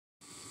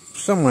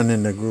Someone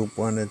in the group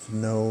wanted to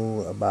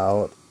know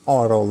about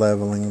auto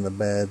leveling the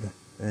bed,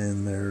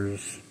 and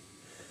there's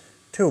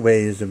two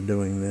ways of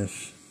doing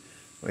this.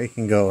 We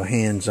can go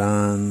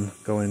hands-on,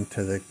 go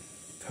into the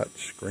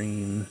touch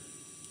screen,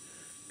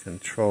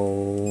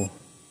 control,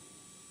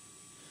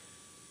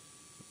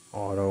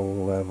 auto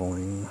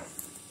leveling.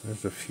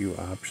 There's a few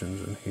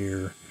options in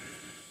here.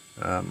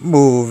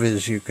 Move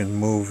is you can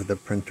move the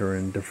printer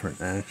in different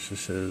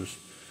axes.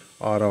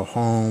 Auto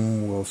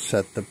home will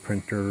set the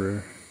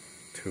printer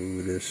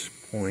to this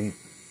point.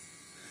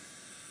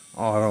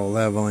 Auto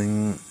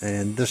leveling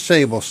and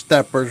disable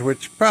steppers,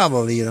 which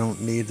probably you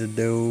don't need to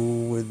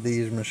do with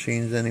these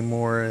machines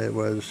anymore. It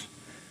was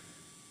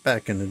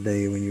back in the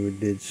day when you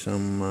did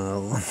some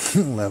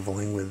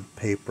leveling with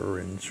paper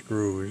and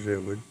screws.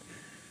 You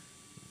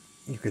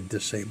could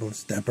disable the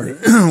stepper.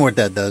 What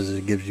that does is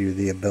it gives you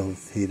the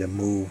ability to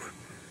move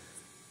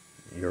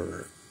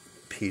your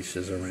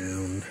pieces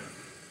around.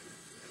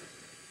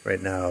 Right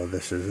now,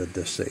 this is a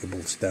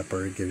disabled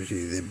stepper. It gives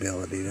you the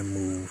ability to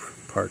move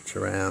parts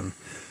around.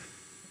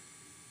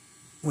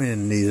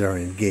 When these are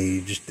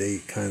engaged, they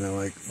kind of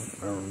like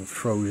are in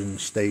frozen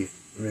state,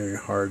 very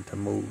hard to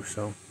move.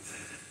 So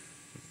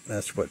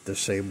that's what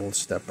disabled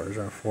steppers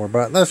are for.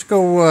 But let's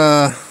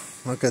go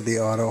look at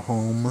the auto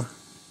home.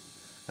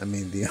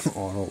 The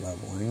auto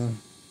leveling.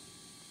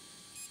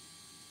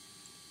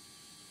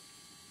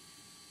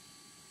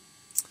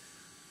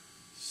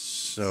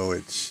 So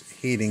it's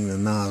heating the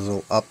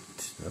nozzle up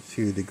a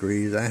few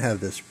degrees. I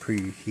have this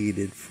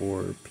preheated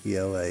for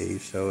PLA,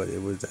 so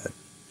it was at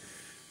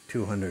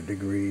 200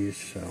 degrees.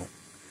 So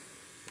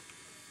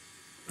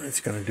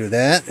it's going to do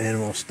that, and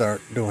we'll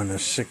start doing a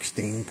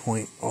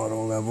 16-point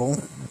auto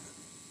level.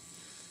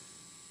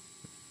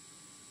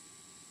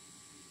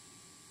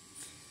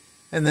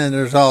 And then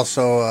there's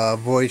also a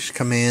voice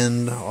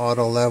command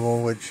auto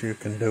level, which you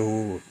can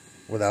do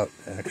without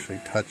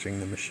actually touching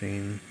the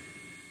machine.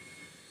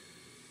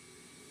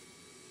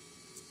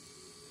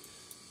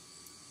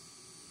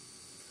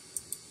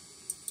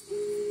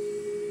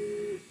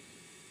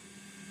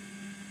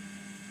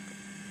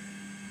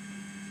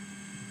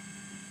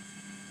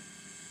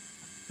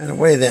 And the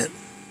way that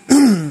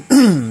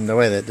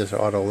this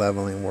auto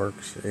leveling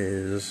works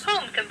is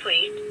home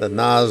complete. The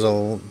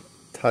nozzle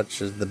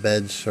touches the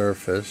bed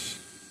surface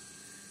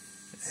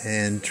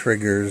and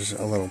triggers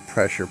a little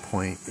pressure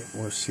point.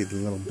 We'll see the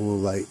little blue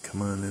light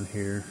come on in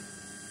here.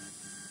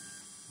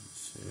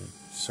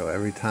 So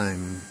every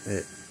time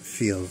it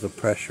feels the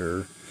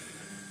pressure,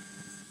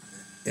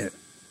 it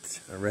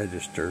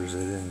registers it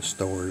and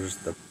stores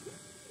the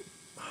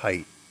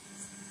height.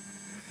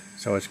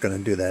 So it's going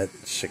to do that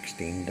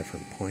 16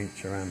 different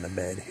points around the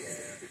bed here.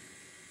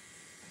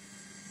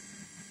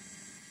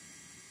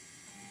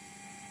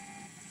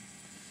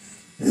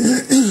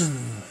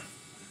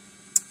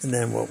 And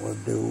then what we'll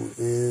do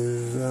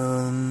is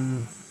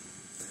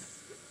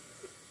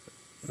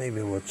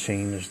maybe we'll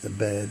change the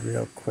bed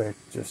real quick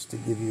just to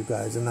give you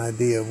guys an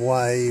idea of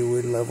why you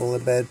would level a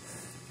bed.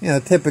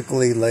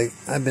 Typically, like,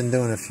 I've been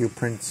doing a few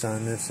prints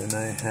on this and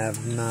I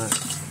have not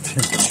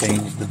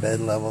changed the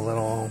bed level at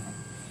all.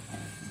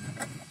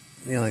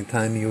 The only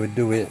time you would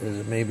do it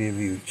is maybe if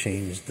you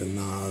changed the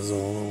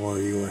nozzle, or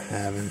you were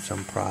having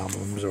some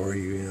problems, or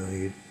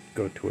you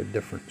go to a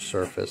different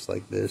surface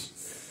like this.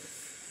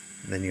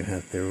 Then you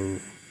have to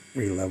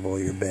re-level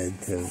your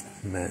bed to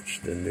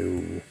match the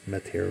new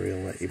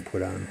material that you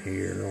put on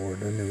here, or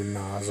the new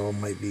nozzle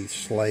might be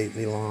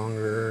slightly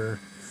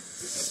longer,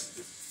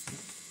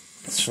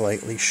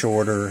 slightly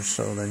shorter,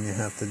 so then you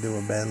have to do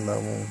a bed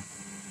level.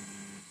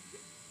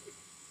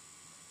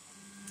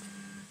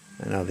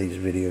 I know these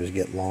videos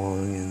get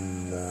long,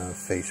 and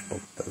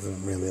Facebook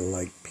doesn't really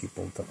like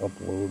people to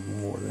upload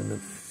more than a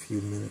few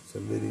minutes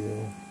of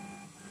video.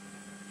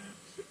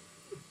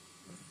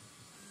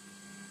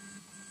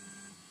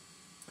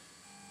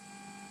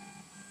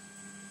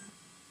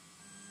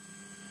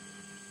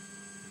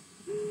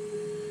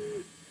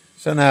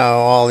 So now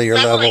all your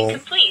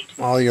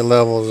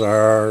levels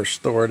are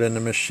stored in the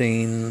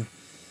machine.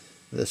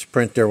 This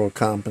printer will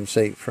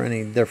compensate for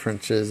any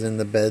differences in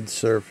the bed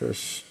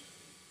surface.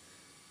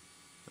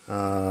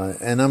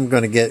 And I'm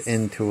going to get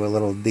into a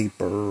little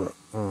deeper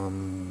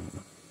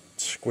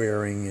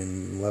squaring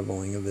and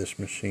leveling of this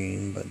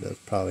machine, but that's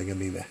probably going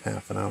to be the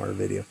half-an-hour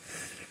video.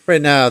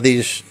 Right now,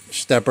 these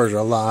steppers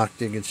are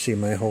locked. You can see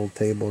my whole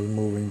table is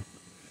moving.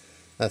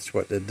 That's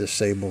what the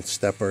disabled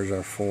steppers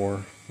are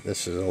for.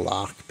 This is a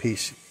locked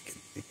piece.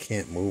 You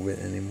can't move it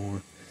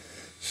anymore.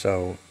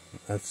 So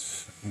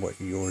that's what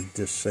your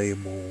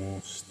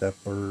disable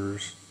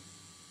steppers.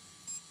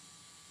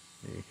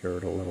 You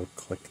heard a little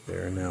click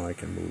there. Now I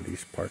can move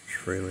these parts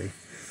freely.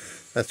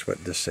 That's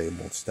what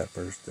disabled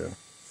steppers do.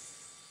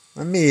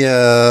 Let me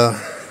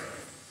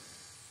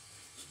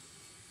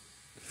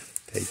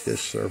take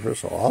this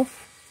surface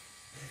off.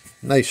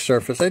 Nice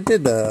surface. I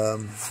did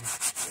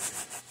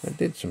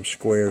some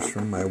squares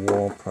from my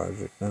wall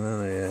project, and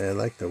I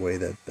like the way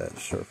that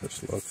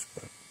surface looks.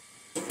 But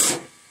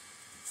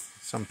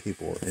some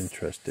people are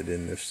interested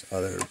in this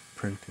other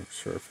printing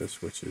surface,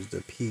 which is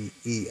the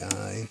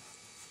PEI.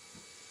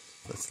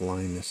 Let's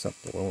line this up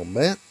a little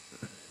bit.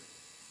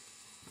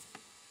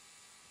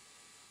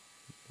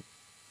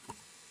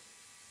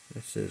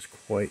 This is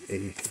quite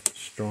a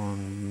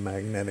strong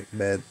magnetic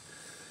bed.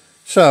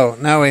 So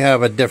now we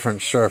have a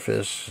different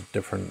surface,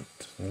 different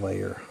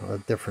layer, a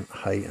different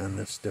height on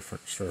this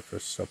different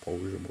surface,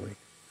 supposedly.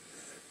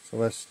 So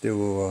let's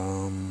do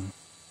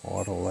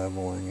auto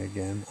leveling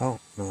again. Oh,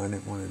 no, I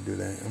didn't want to do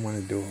that. I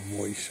want to do a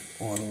voice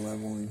auto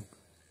leveling.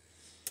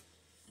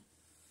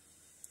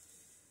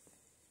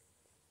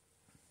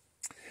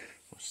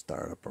 We'll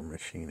start up our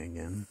machine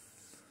again.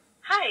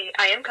 Hi,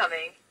 I am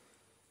coming.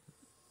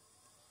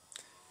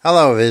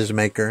 Hello,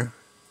 Wizmaker.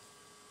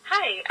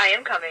 Hi, I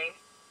am coming.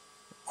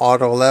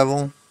 Auto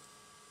level.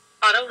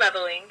 Auto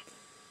leveling.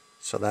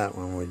 So that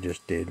one we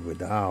just did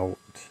without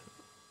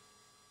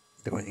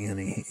doing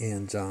any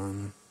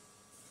hands-on.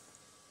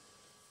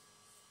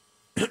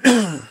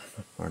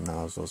 Our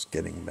nozzle's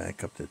getting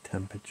back up to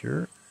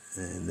temperature,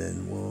 and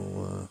then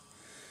we'll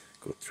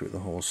go through the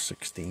whole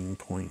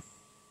 16-point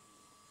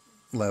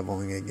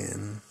leveling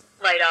again.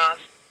 Light off.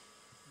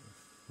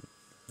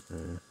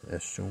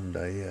 Assumed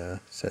I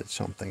said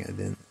something I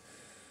didn't.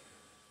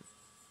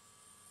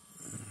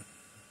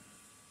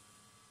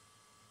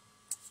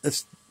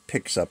 This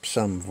picks up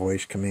some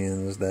voice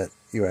commands that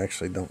you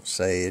actually don't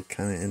say. It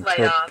kind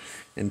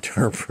of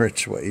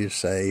interprets what you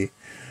say,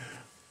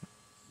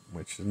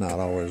 which is not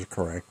always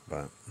correct,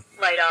 but...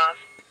 Light off.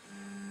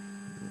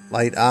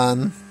 Light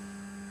on.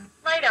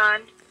 Light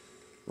on.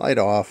 Light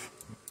off.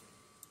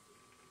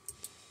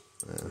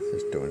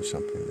 Just doing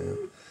something there.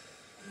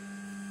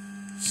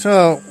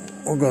 So,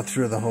 we'll go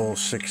through the whole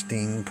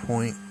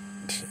 16-point,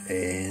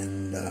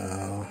 and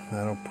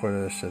that'll put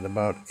us at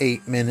about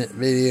 8-minute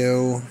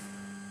video.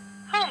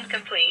 Home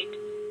complete.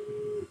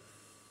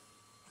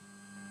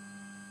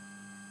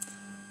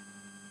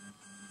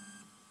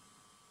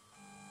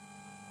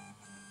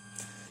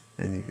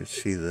 And you can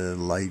see the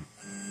light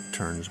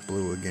turns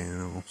blue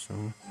again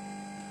also.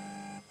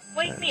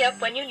 Wake me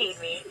up when you need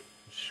me.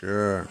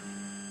 Sure.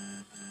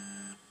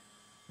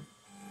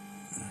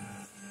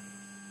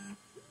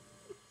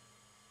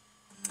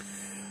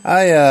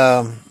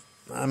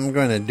 I'm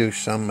going to do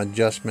some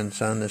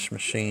adjustments on this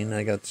machine.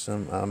 I got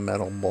some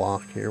metal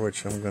block here,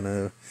 which I'm going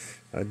to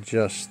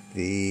adjust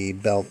the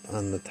belt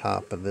on the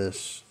top of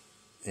this,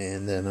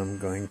 and then I'm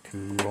going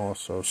to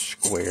also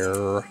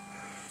square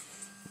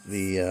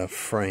the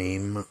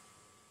frame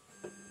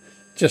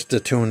just to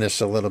tune this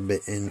a little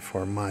bit in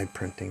for my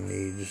printing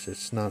needs.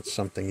 It's not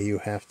something you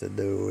have to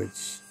do.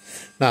 It's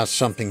not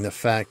something the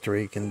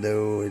factory can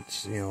do.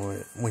 It's, you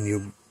know, when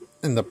you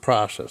in the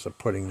process of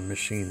putting the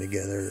machine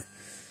together,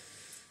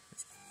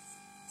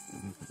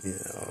 you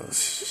know,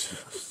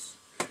 it's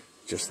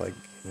just like,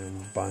 you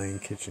know, buying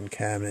kitchen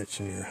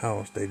cabinets in your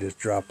house. They just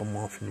drop them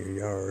off in your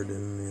yard,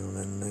 and, you know,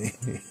 then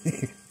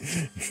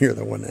you're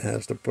the one that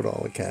has to put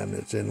all the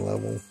cabinets in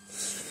level.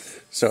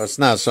 So it's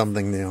not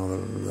something, you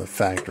know, the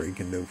factory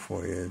can do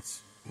for you.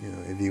 It's, you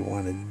know, if you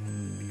want to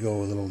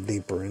go a little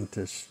deeper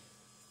into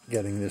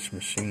getting this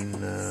machine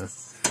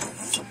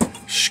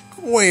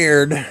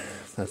squared,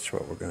 that's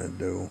what we're going to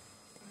do.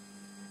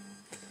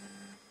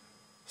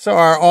 So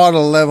our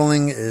auto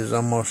leveling is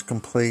almost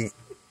complete,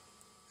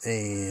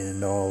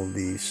 and all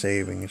the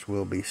savings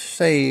will be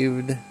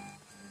saved,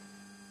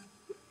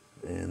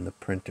 and the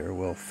printer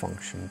will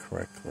function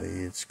correctly.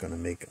 It's going to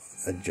make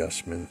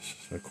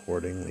adjustments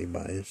accordingly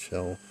by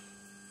itself,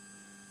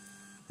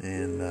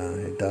 and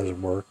it does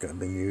work. I've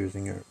been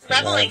using it for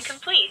Leveling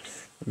complete.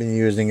 I've been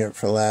using it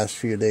for the last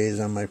few days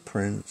on my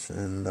prints,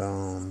 and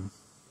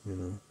you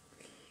know,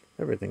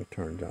 everything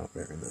turns out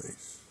very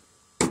nice.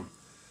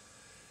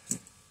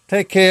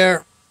 Take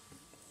care.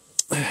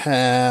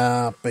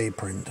 Happy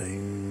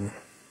printing.